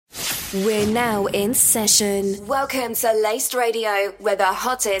We're now in session. Welcome to Laced Radio, where the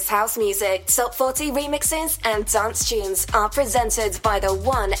hottest house music, top 40 remixes, and dance tunes are presented by the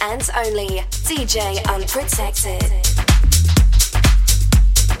one and only DJ Unprotected.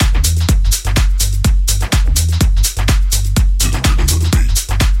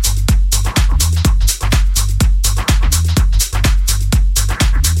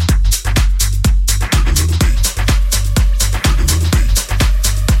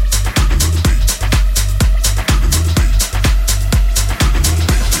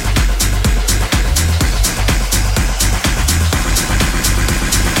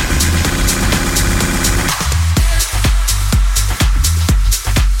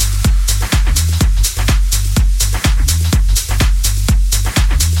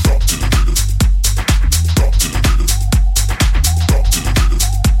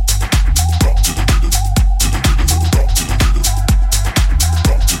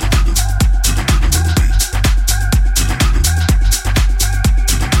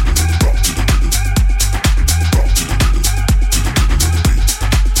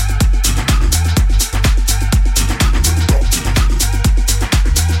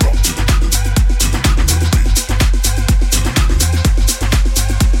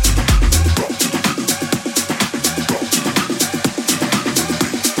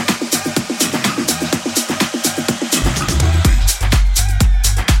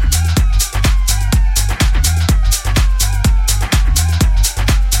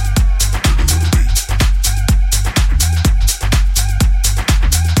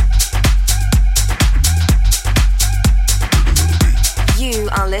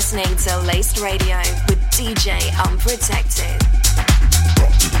 Listening to Laced Radio with DJ Unprotected.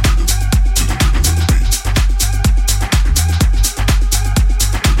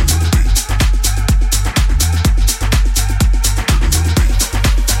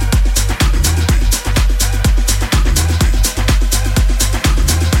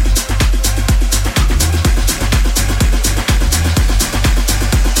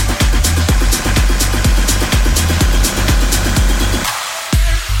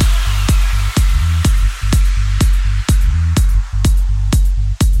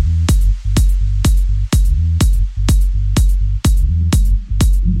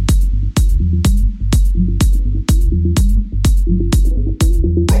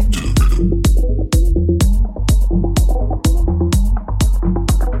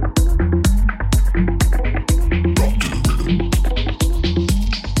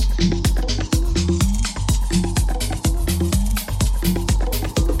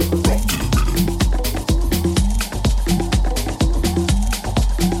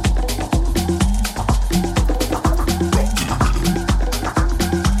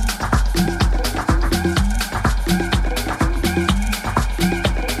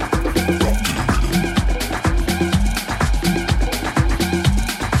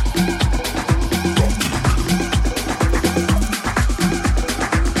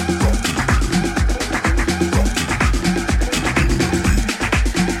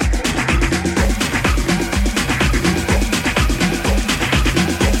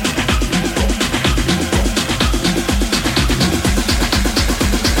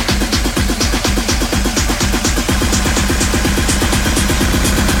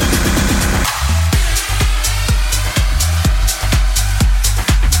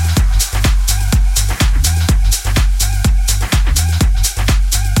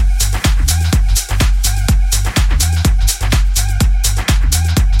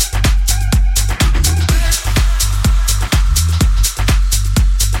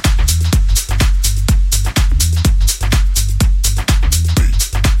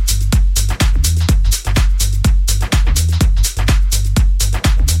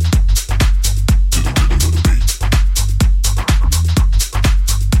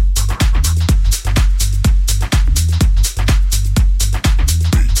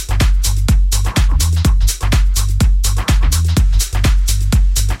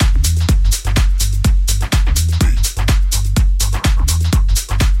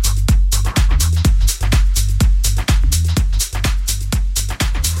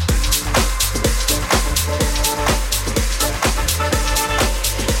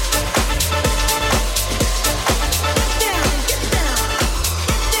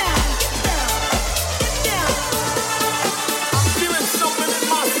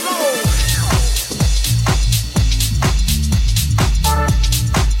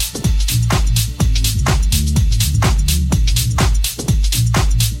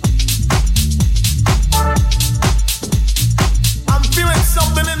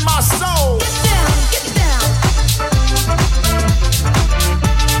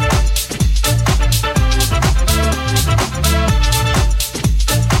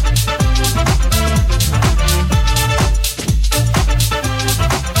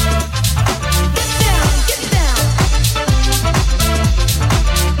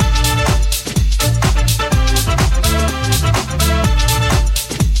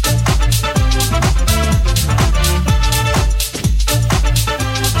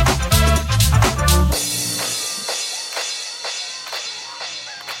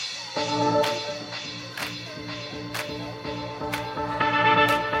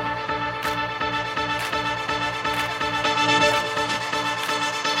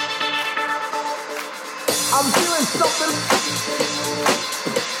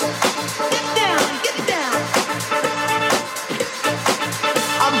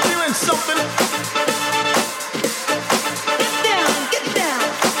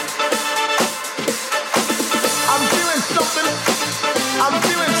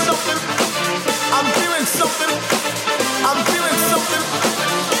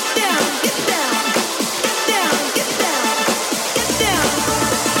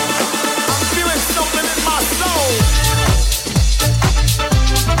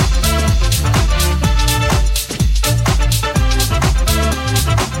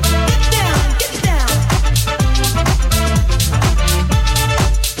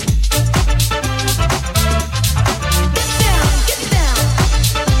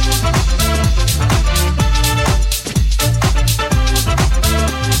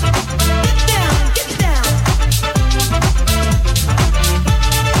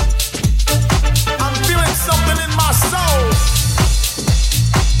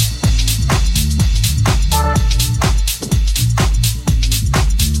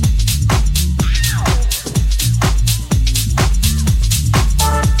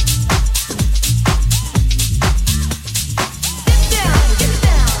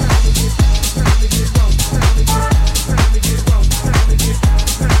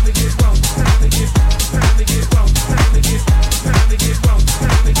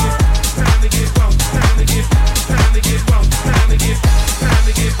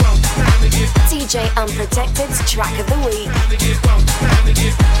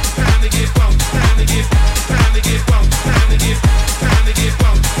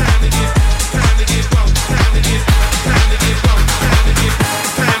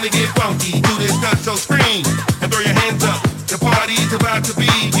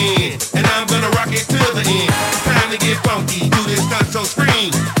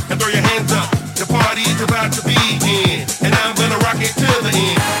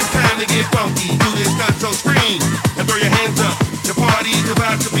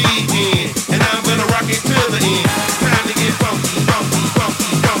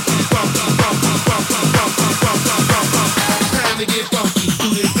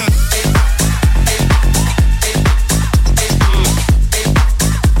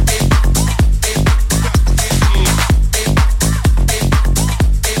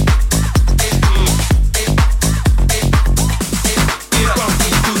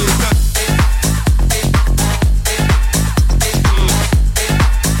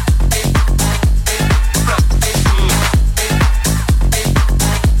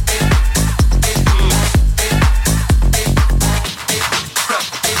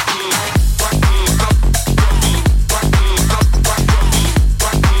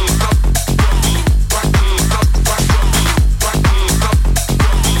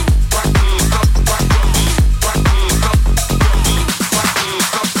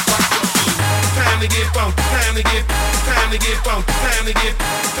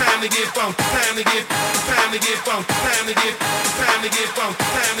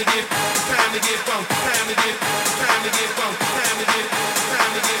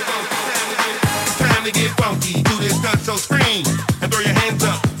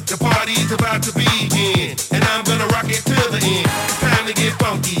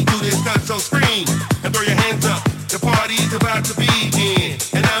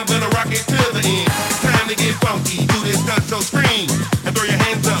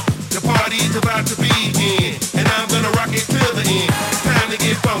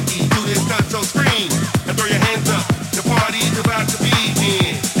 Scream and throw your hands up. The party's about to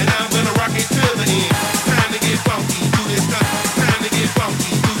begin.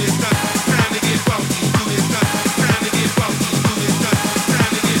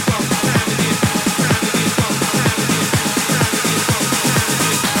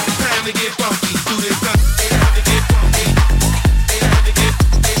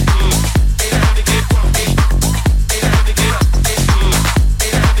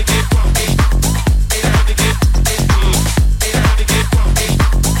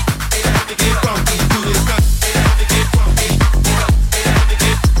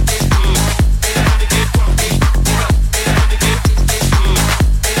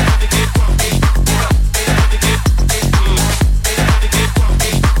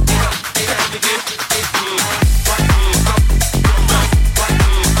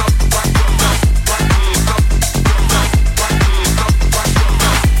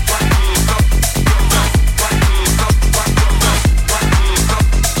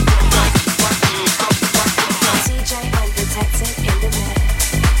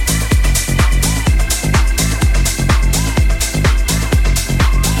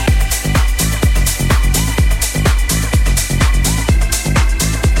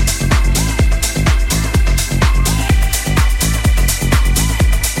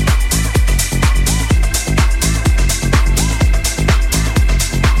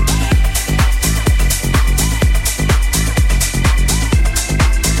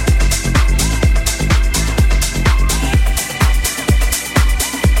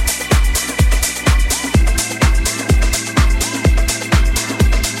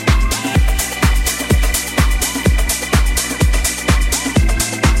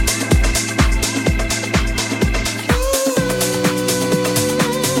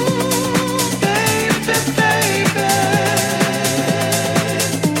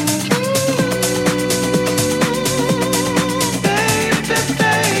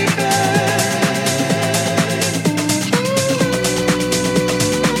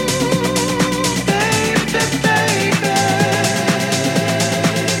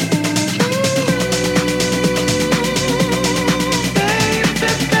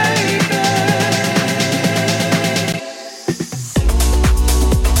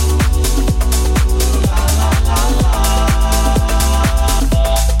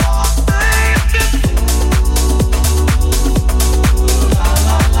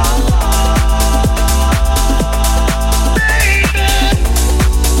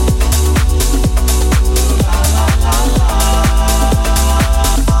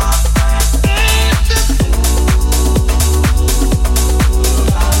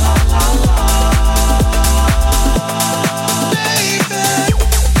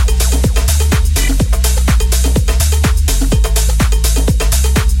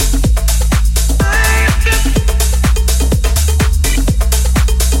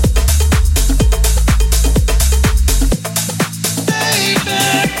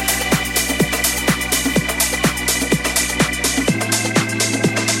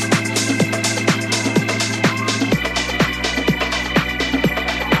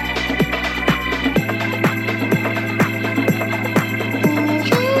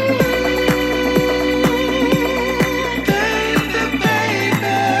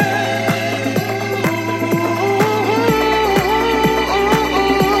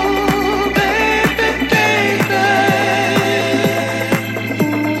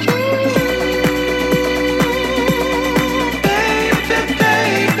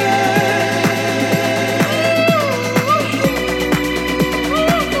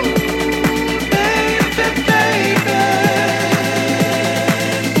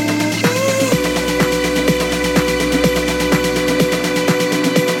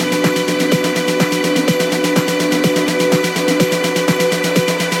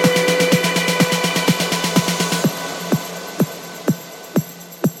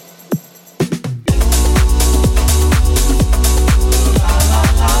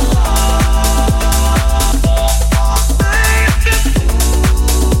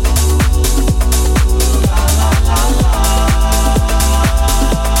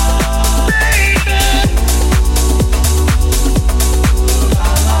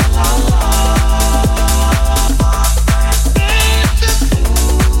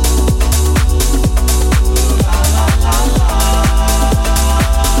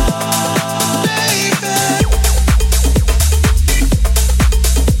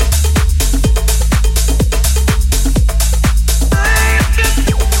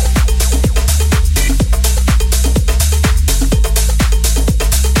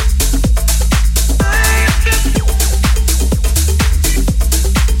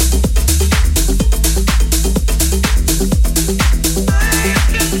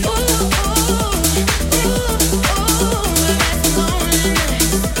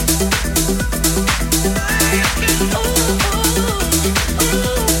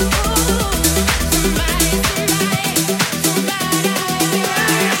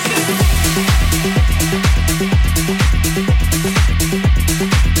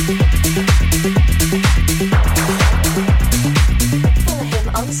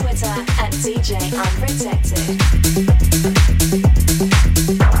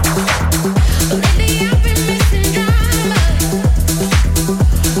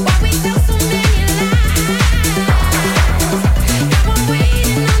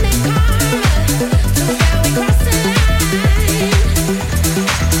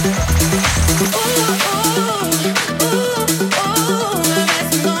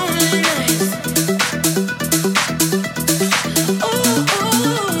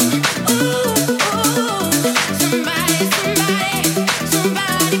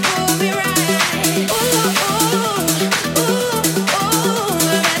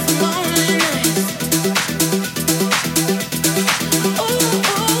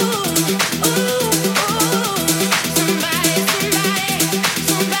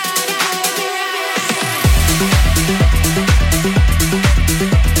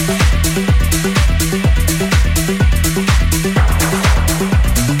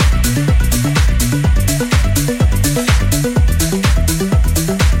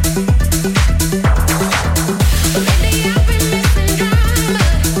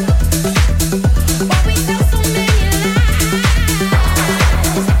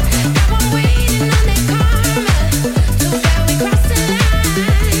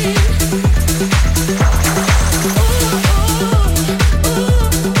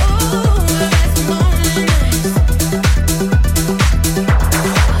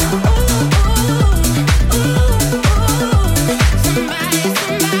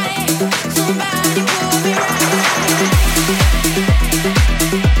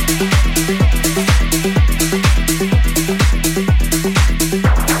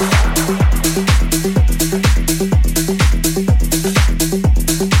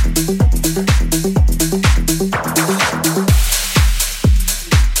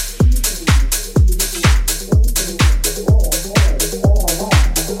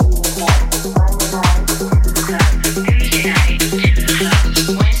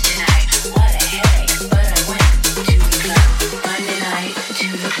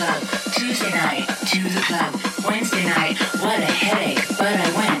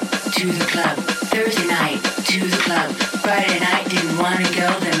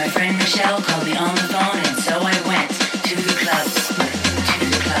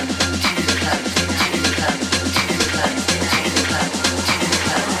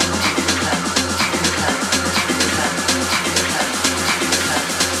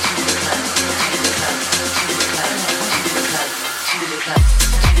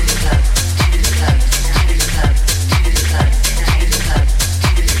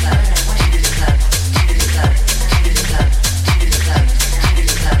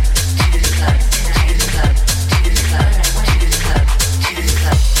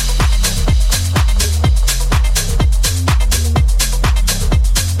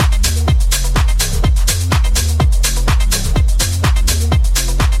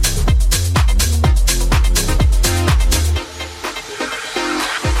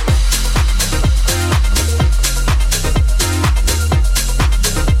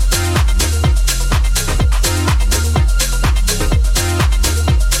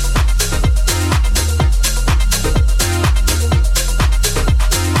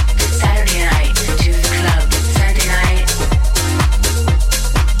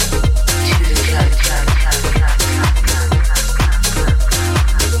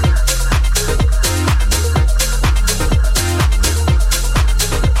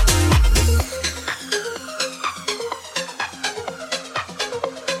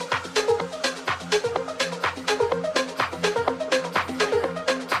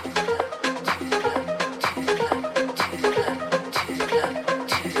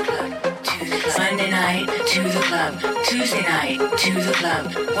 to the club. Tuesday night, to the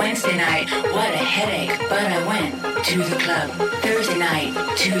club. Wednesday night, what a headache, but I went to the club. Thursday night,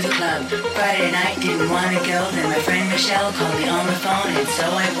 to the club. Friday night, didn't want to go, then my friend Michelle called me on the phone, and so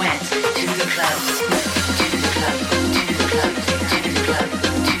I went to the club. To the club, to the club, to the club, to the club,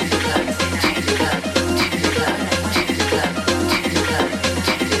 to the club, to the club, to the club, to the club, to the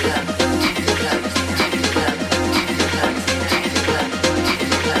club, to the club,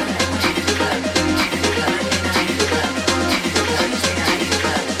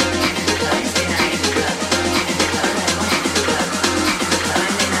 to the club, to the club, to the club, to the club, to the club,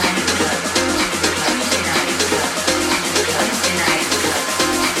 to the club, night club, to the Thursday night club, to the Thursday night club, to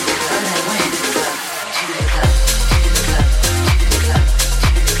the club, I went to the club, to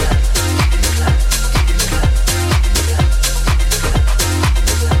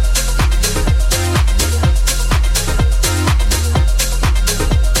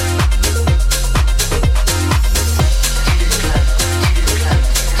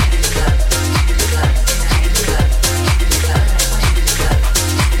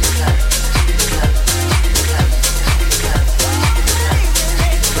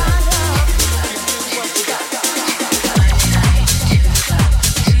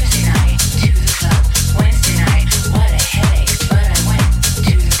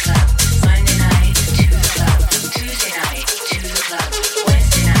Monday night club, to the Tuesday night club, to the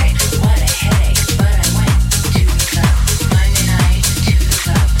Wednesday night club, to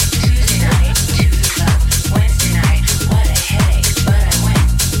the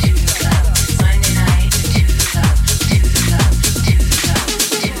club,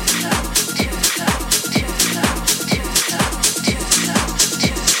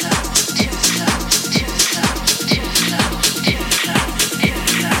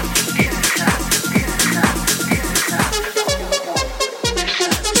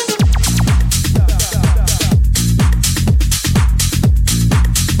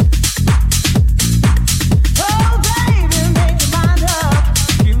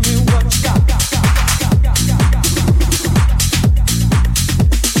 went to the club, to the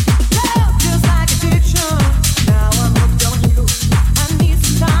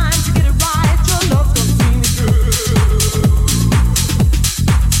club,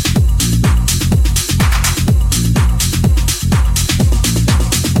 to the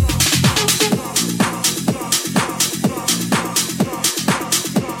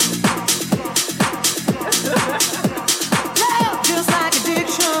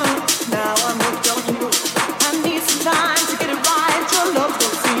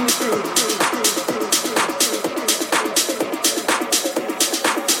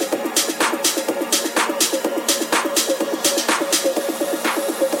to the club, to the club, to the club, to the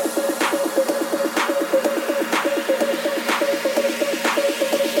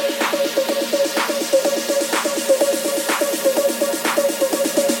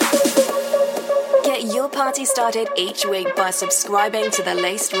Started each week by subscribing to the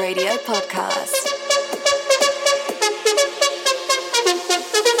Laced Radio podcast.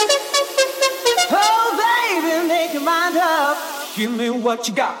 Oh, baby, make your mind up. Give me what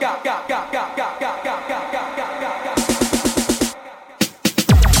you got.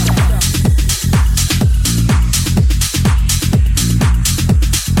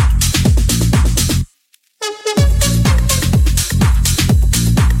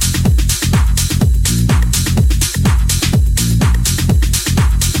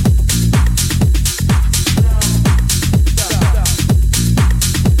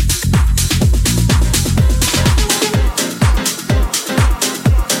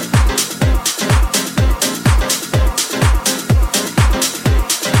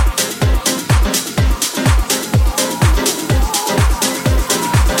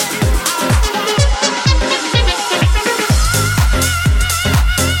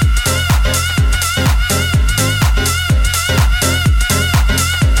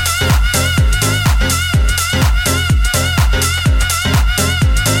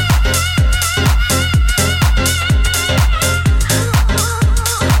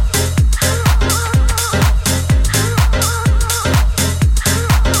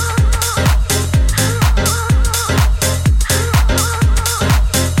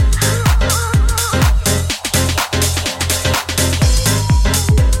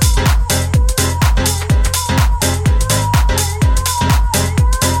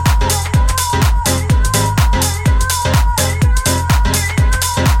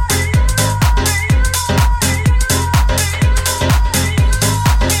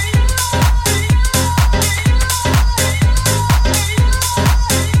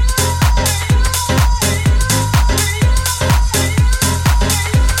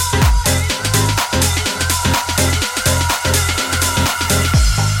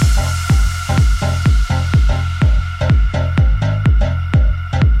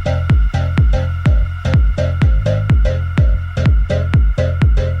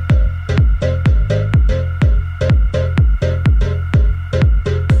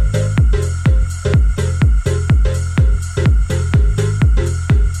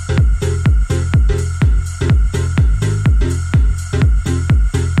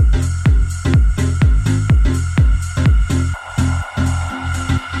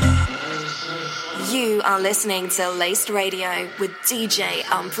 listening to Laced Radio with DJ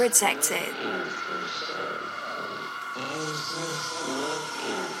Unprotected.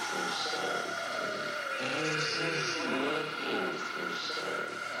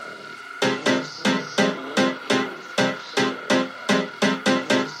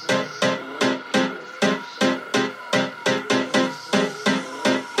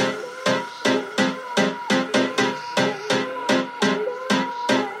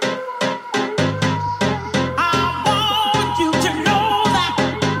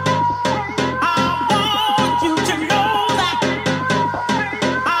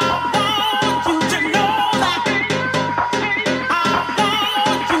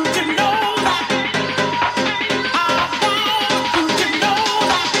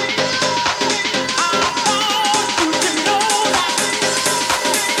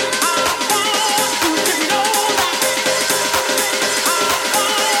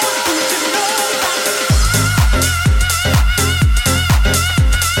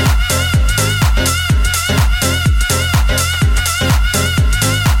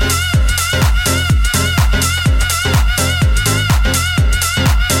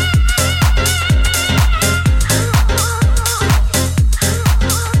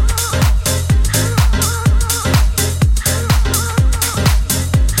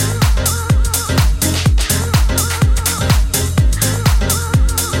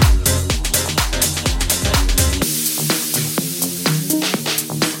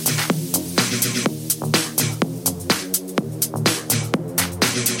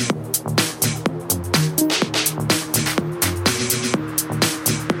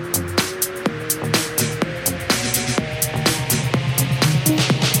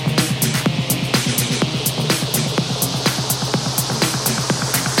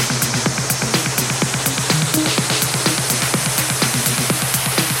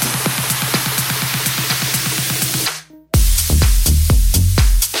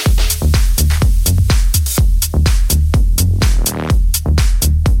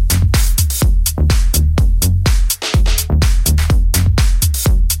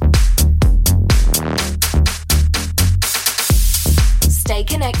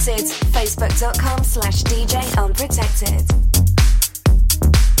 Facebook.com/DJ Unprotected.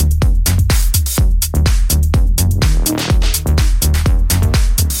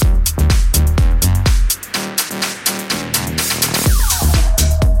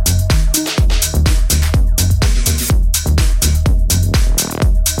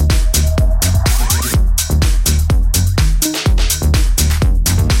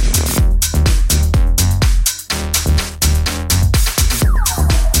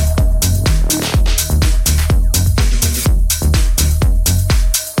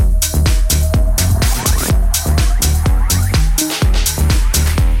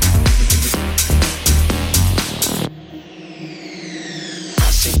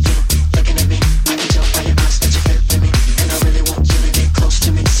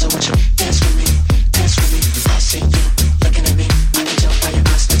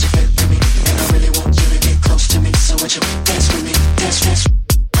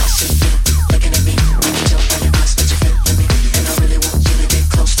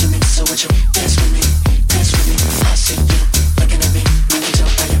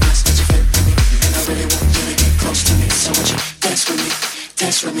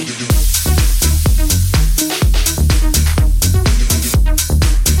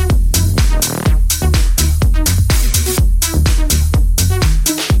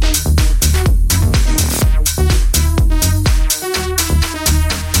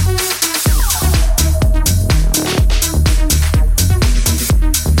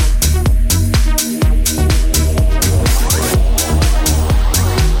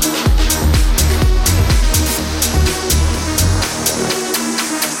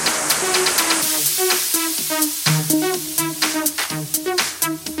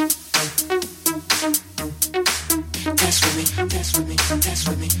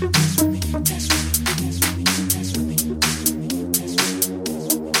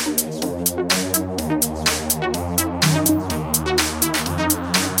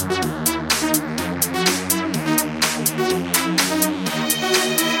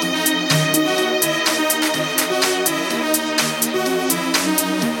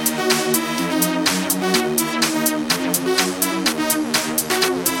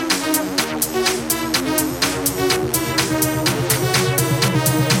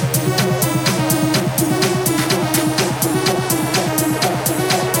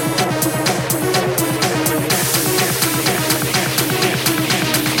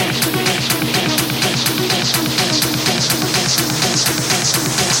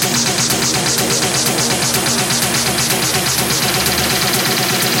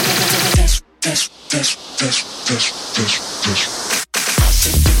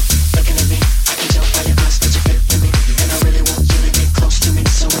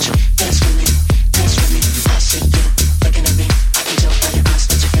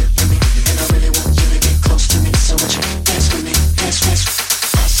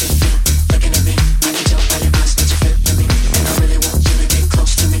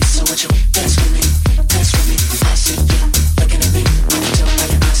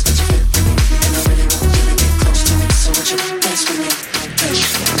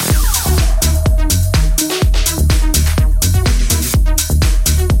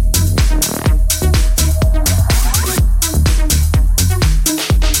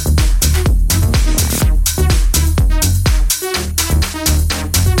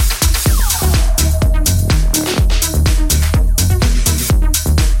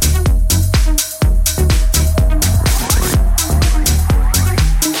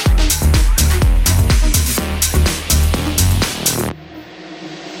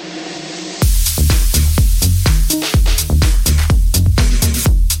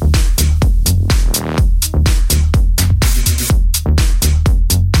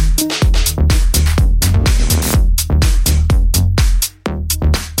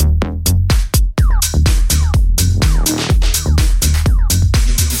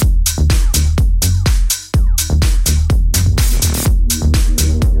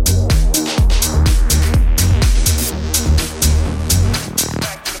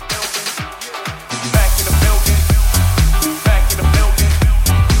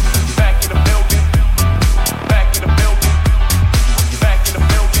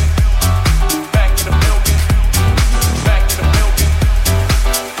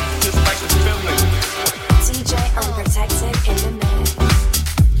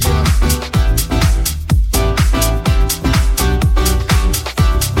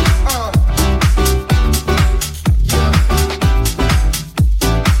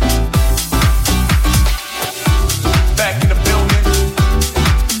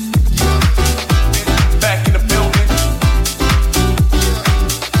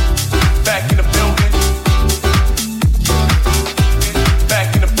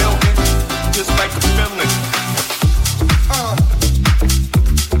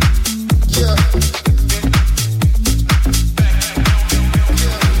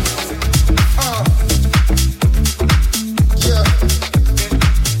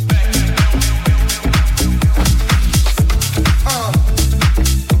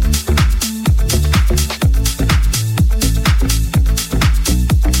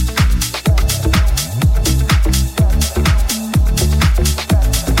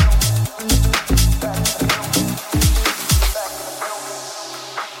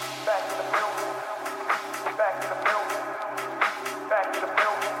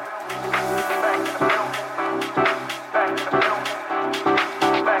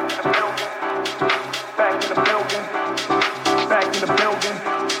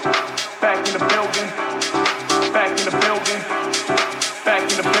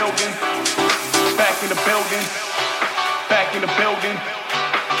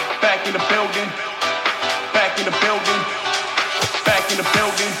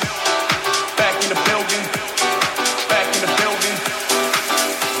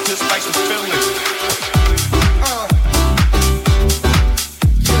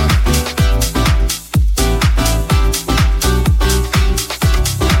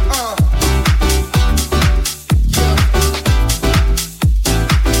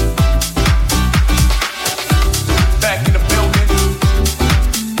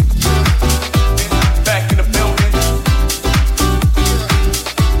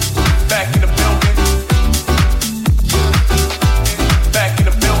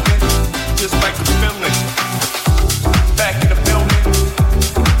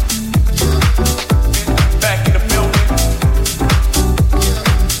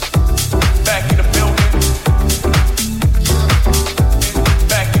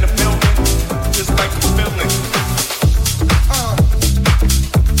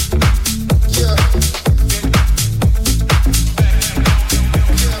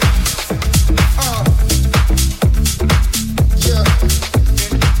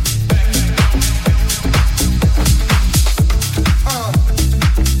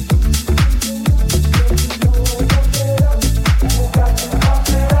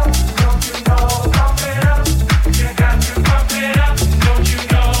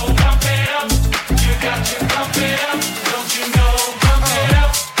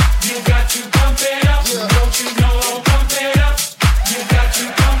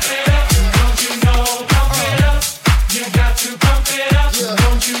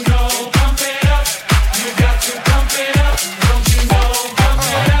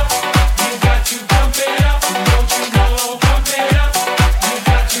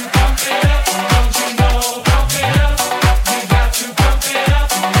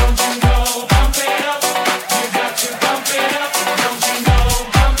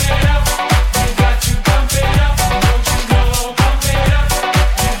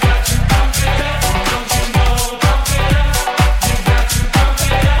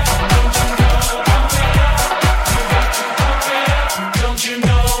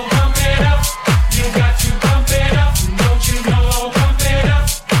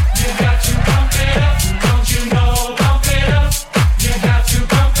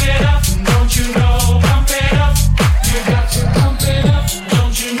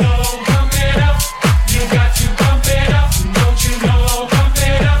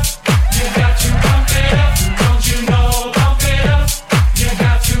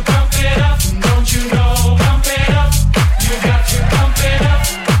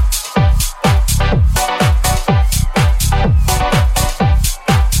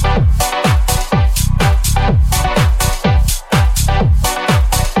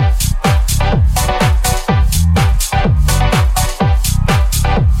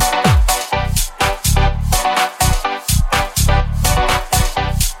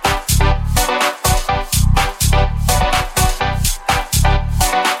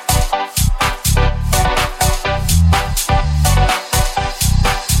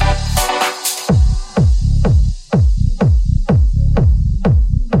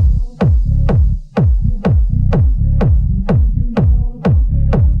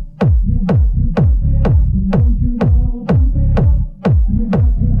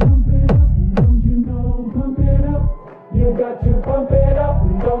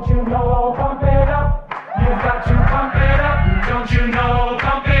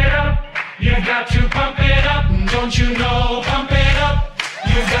 don't you know? Pump it up,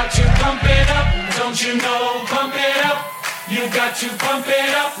 you got to pump it up, don't you know? Pump it up, you got to pump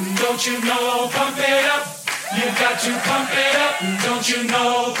it up, don't you know? Pump it up, you got to pump it up, don't you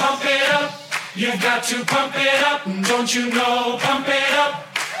know? Pump it up, you got to pump it up, don't you know? Pump it up,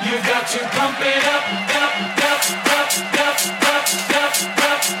 you got to pump it up, up, up, up, up, up, up, up,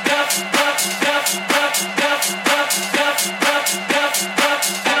 up, up, up, up, up,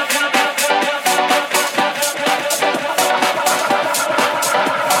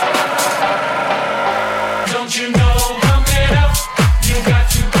 don't you know? Pump it up, you got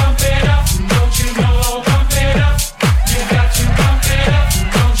to pump it up, don't you know? Pump it up, you got to pump it up,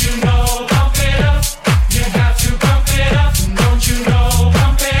 don't you know? Pump it up, you got to pump it up, don't you know?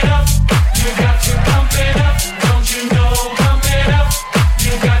 Pump it up, you got to pump it up, don't you know? Pump it up,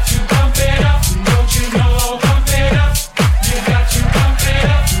 you got to pump it up, don't you know? Pump it up, you got to pump it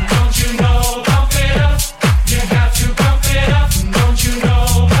up, don't you know? Pump it up, you got to pump it up, don't you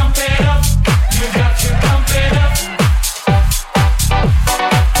know? Pump it up, you got to pump it up.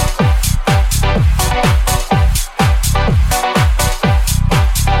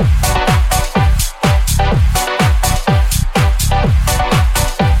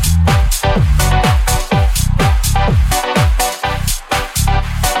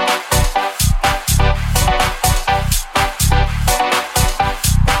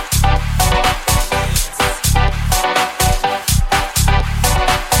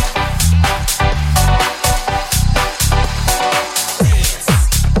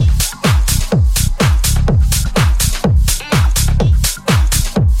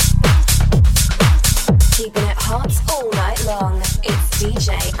 Keeping it hot all night long. It's DJ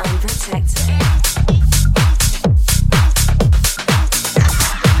Unprotected.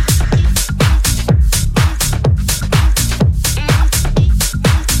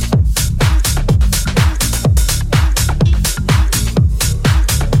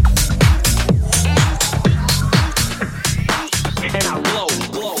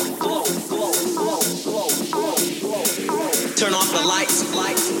 Turn off the lights,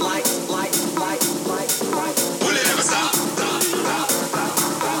 lights, lights, lights, lights, lights, lights. Will it ever stop?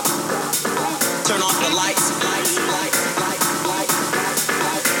 Turn off the lights, lights, lights, lights, lights,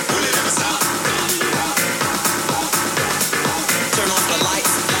 lights. Will it ever stop? Turn off the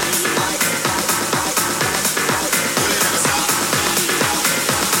lights, lights, lights, lights, lights, lights. Will it ever stop?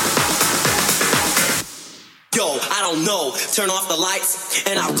 Yo, I don't know. Turn off the lights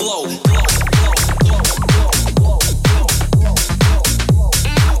and I'll glow.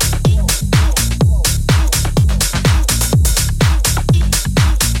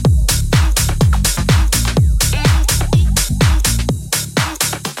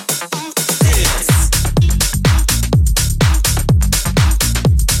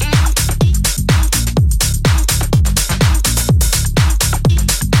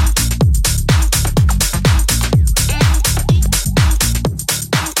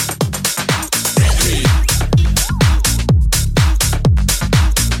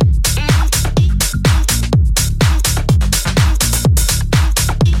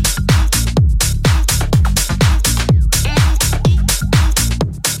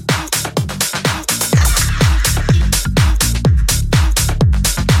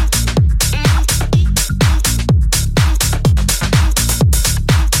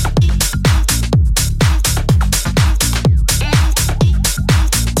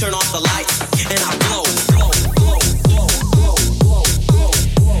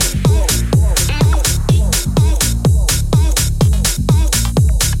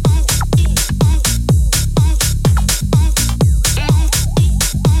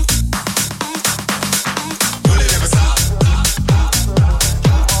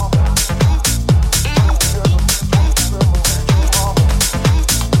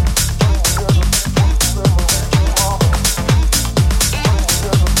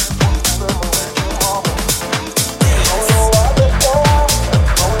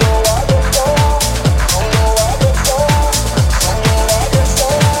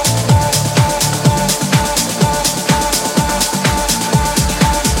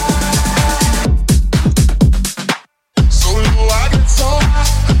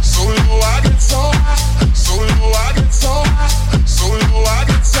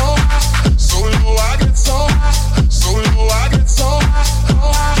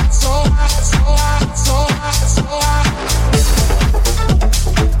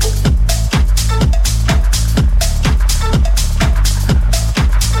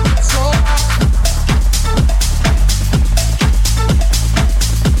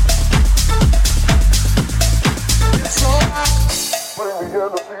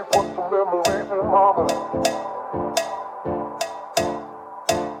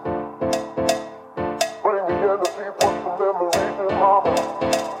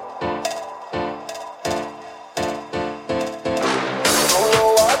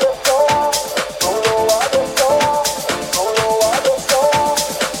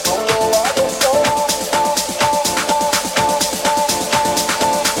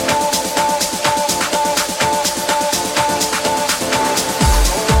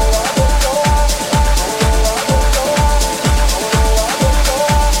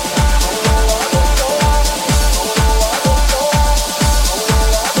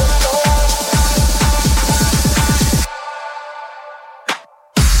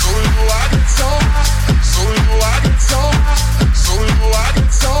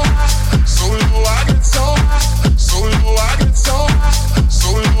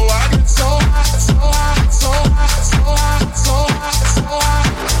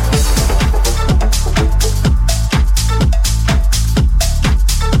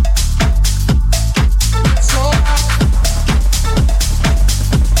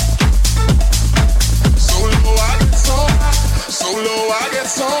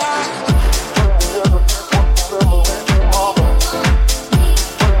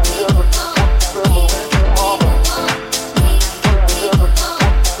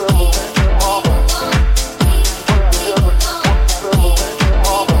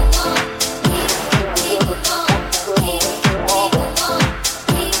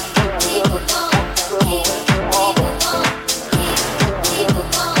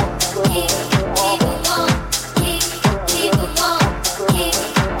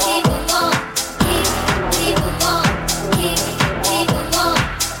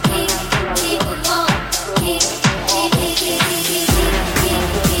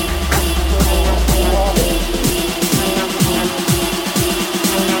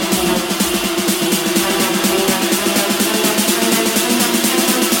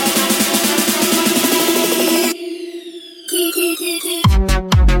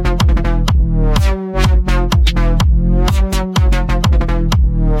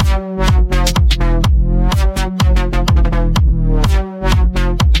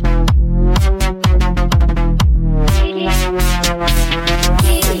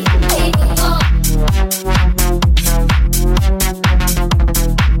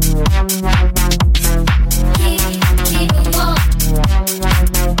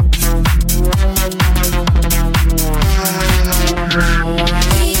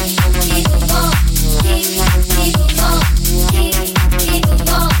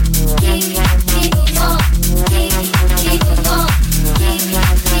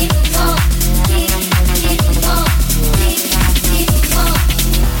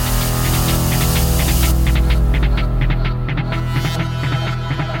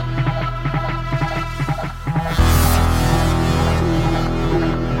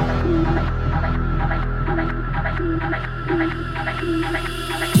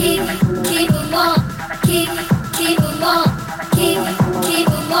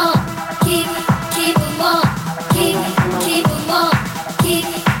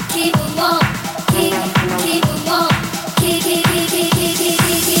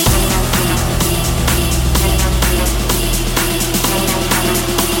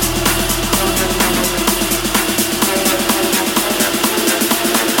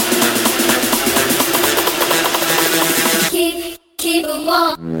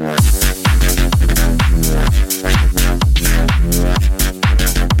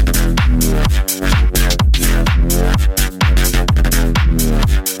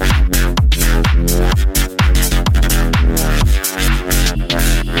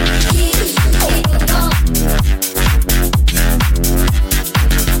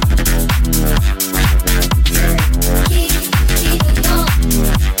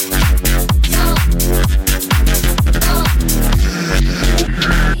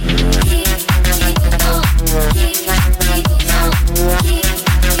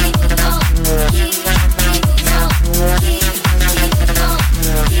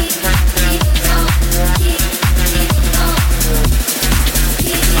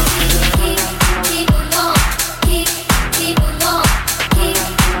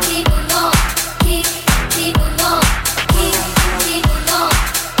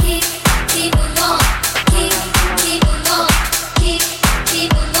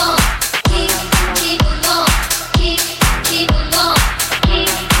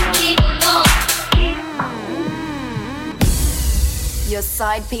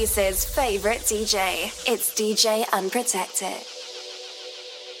 Side Piece's favorite DJ. It's DJ Unprotected.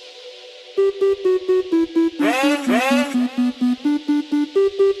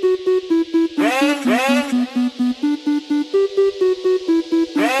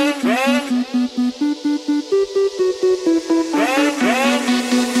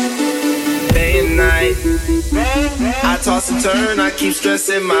 Turn, I keep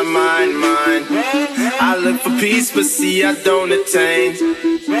stressing my mind. I look for peace, but see I don't attain.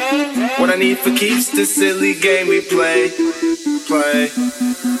 What I need for keeps the silly game we play.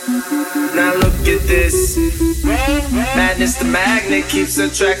 Now look at this. Madness, the magnet keeps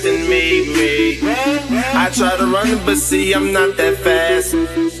attracting me. I try to run, but see I'm not that fast.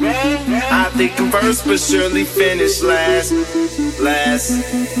 I think I'm first, but surely finish last.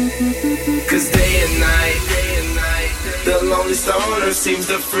 Cause day and night, the lonely stoner seems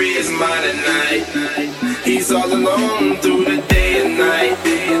to free his mind at night. He's all alone through the day and night.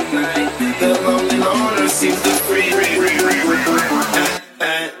 The lonely loner seems to free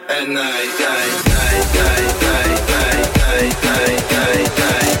at night.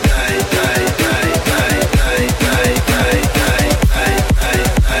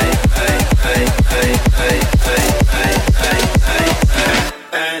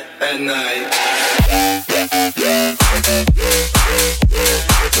 At night.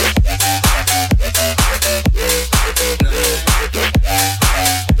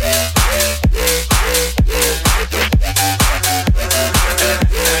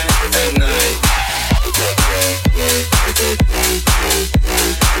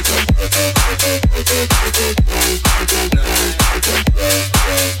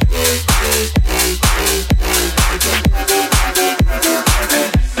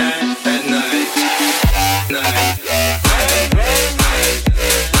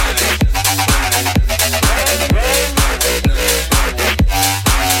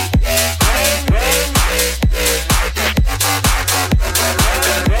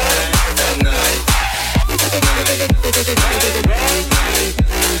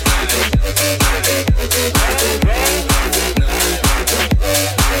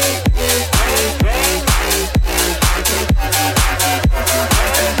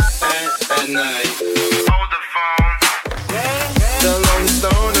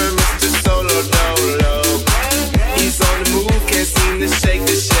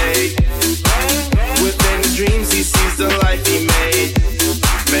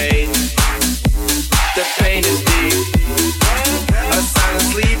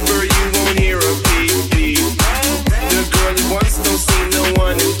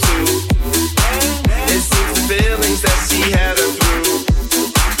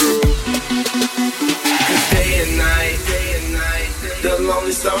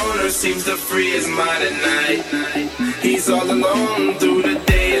 Seems to free his mind at night. He's all alone through the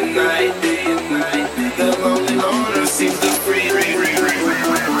day and night. The lonely loner seems to free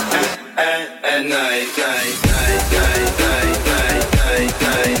at night.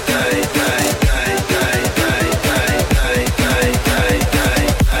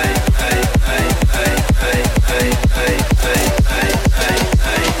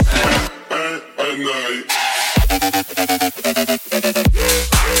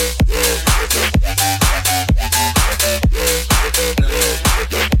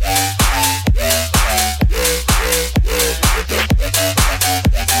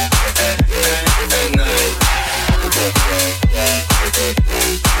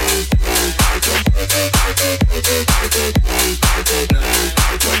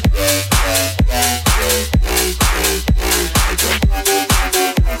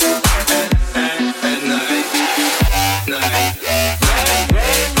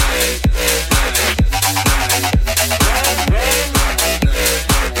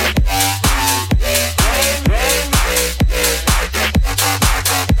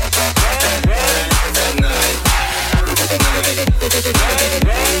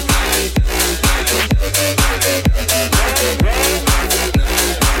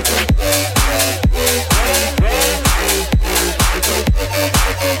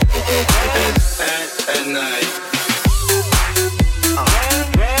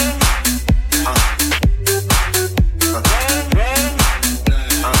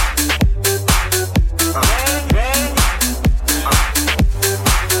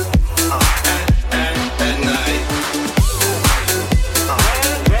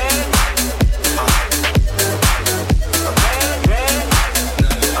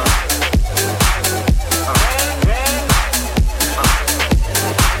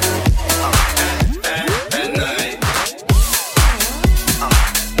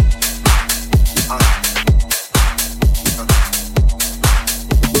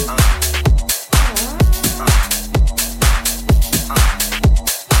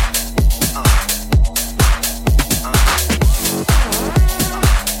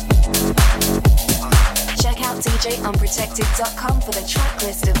 DJUnprotected.com for the track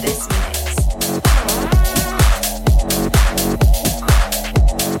list of this mix.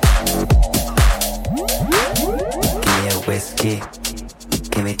 Give me a whiskey,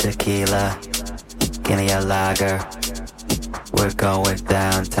 give me tequila, give me a lager. We're going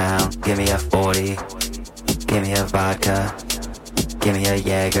downtown. Give me a 40, give me a vodka, give me a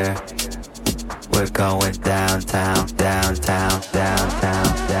Jaeger. We're going downtown, downtown,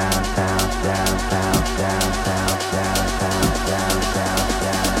 downtown, downtown, downtown, downtown, downtown,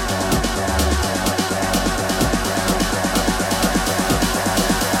 downtown, downtown.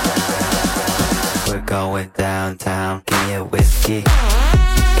 We're going downtown. Give me a whiskey,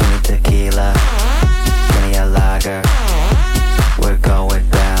 give me tequila, give me a lager. We're going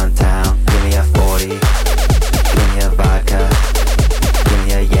downtown. Give me a 40, give me a vodka, give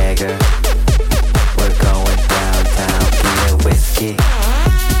me a Jaeger. We're going downtown. Give me a whiskey,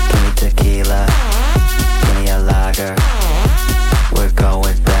 give me tequila, give me a lager. We're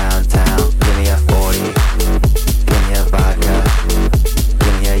going downtown. Give me a 40, give me a vodka,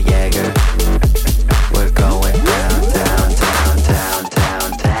 give me a Jaeger. We're going downtown, down, down, down,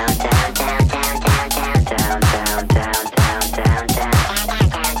 down, down, down, down, down, down, down, down, down, down.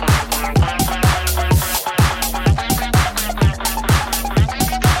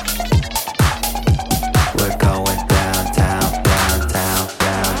 We're going downtown, downtown,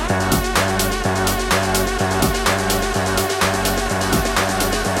 downtown, downtown, downtown,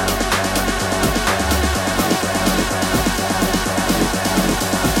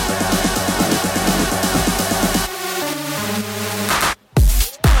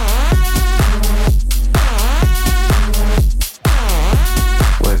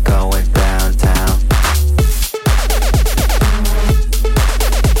 we're going downtown.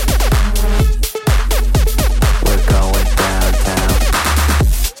 We're going downtown.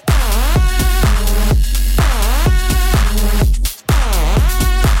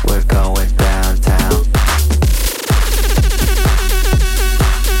 We're going downtown.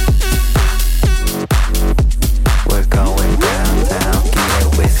 We're going downtown. Give me a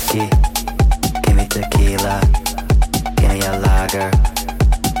whiskey, give me tequila, give me a lager.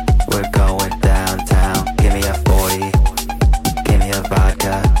 We're going downtown. Give me a 40, give me a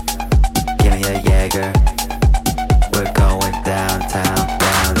vodka, give me a Jaeger. We're going downtown,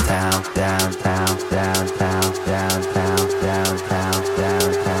 downtown, downtown, downtown, downtown, downtown, downtown, downtown, downtown,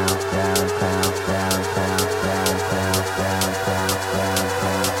 downtown, downtown,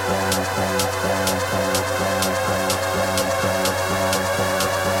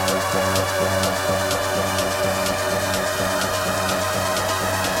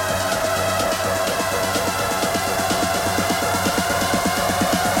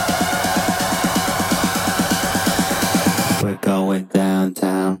 we're going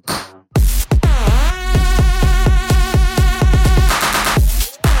downtown.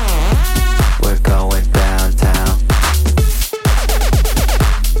 We're going downtown.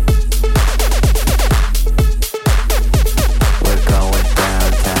 We're going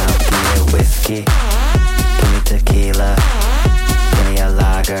downtown. Give me a whiskey, give me tequila, give me a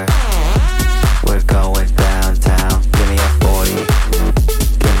lager. We're going downtown. Give me a 40,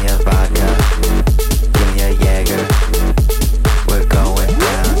 give me a vodka, give me a Jaeger. We're going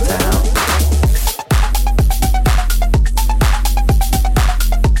downtown.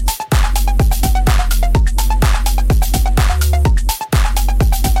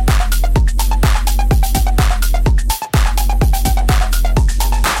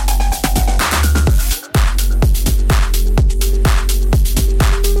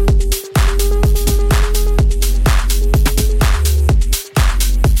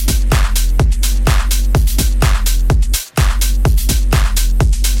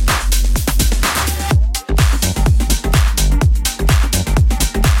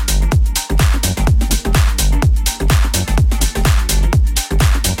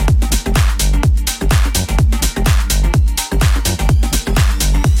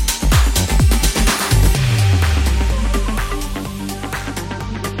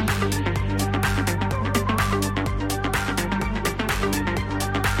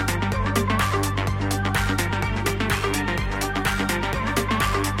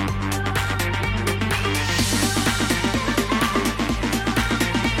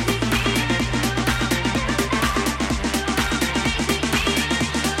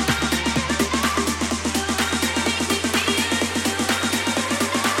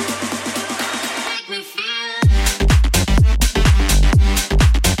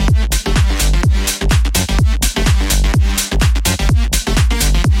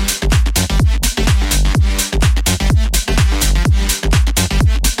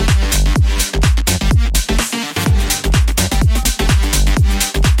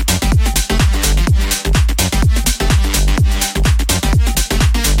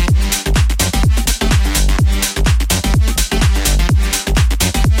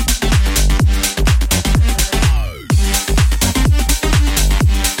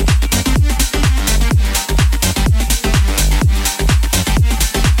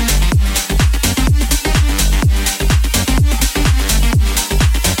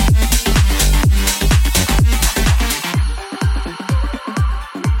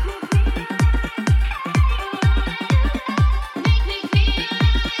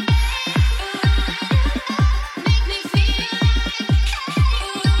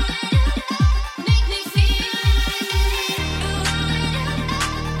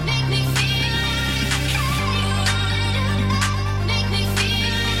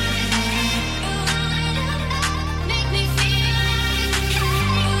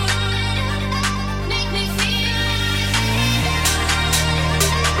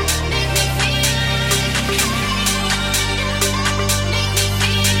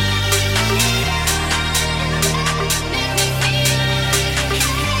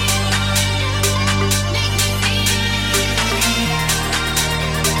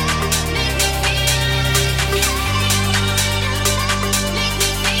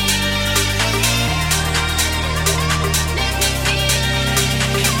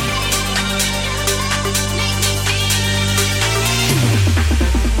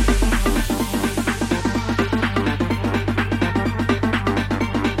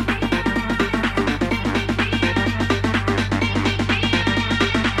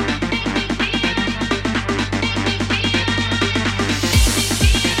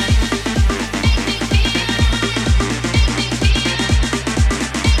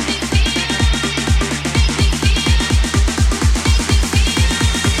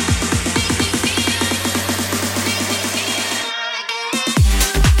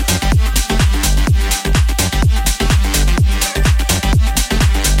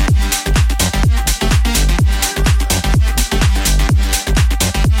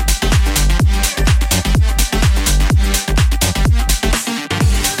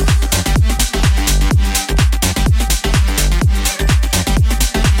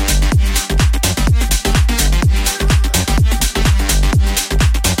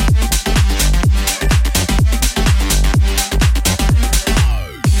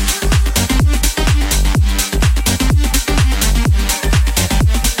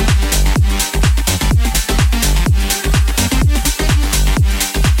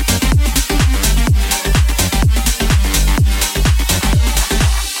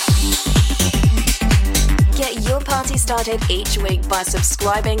 started each week by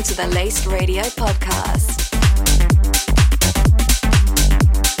subscribing to the Laced Radio podcast.